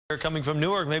Coming from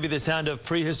Newark, maybe the sound of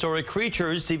prehistoric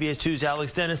creatures. CBS 2's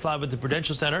Alex Denis live at the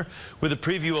Prudential Center with a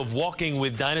preview of Walking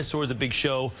with Dinosaurs, a big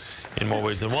show in more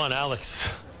ways than one. Alex.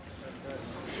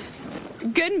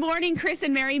 Good morning, Chris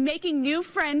and Mary. Making new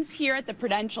friends here at the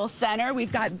Prudential Center.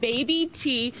 We've got baby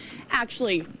T,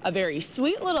 actually a very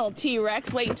sweet little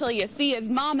T-Rex. Wait until you see his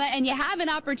mama, and you have an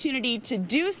opportunity to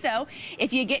do so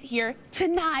if you get here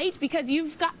tonight, because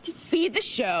you've got to see the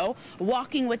show,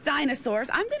 Walking with Dinosaurs.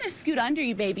 I'm going to scoot under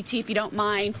you, baby T, if you don't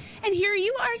mind. And here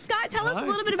you are, Scott. Tell us a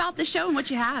little bit about the show and what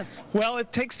you have. Well,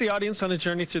 it takes the audience on a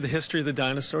journey through the history of the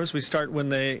dinosaurs. We start when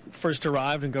they first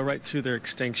arrived and go right through their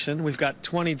extinction. We've got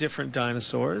 20 different dinosaurs,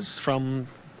 from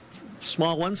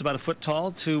small ones about a foot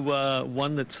tall to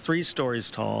one that's 3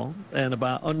 stories tall and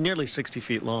about nearly 60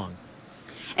 feet long.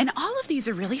 And all of these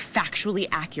are really factually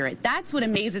accurate. That's what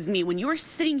amazes me. When you are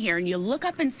sitting here and you look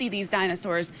up and see these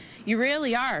dinosaurs, you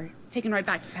really are taken right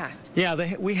back to the past.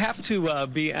 Yeah, we have to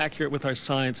be accurate with our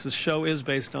science. The show is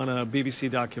based on a BBC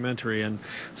documentary, and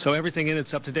so everything in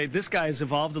it's up to date. This guy has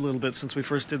evolved a little bit since we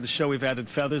first did the show. We've added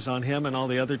feathers on him and all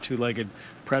the other 2-legged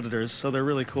predators, so they're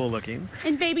really cool looking.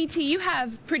 And baby T, you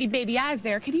have pretty baby eyes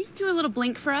there. Can you do a little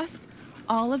blink for us?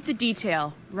 All of the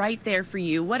detail right there for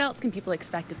you. What else can people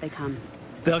expect if they come?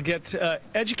 They'll get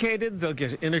educated, they'll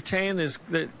get entertained,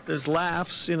 there's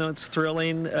laughs, you know, it's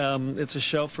thrilling. It's a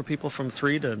show for people from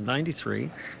 3 to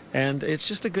 93, and it's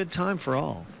just a good time for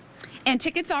all. And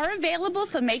tickets are available,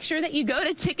 so make sure that you go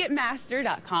to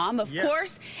Ticketmaster.com, of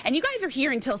course. And you guys are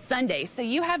here until Sunday, so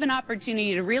you have an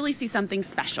opportunity to really see something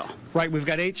special. Right, we've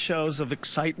got 8 shows of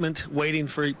excitement waiting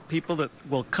for people that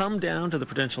will come down to the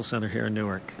Prudential Center here in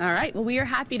Newark. All right, well, we are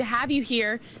happy to have you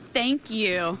here. Thank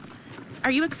you. Are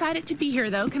you excited to be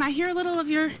here, though? Can I hear a little of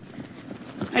your...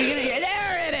 Are you gonna hear?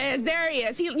 There it is. There he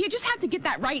is. You just have to get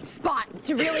that right spot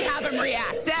to really have him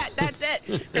react. That's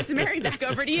it. Chris and Mary, back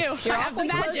over to you. You're awfully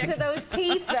close to those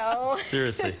teeth, though.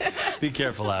 Seriously. Be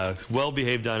careful, Alex.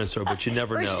 Well-behaved dinosaur, but you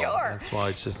never know. Sure. That's why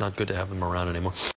it's just not good to have them around anymore.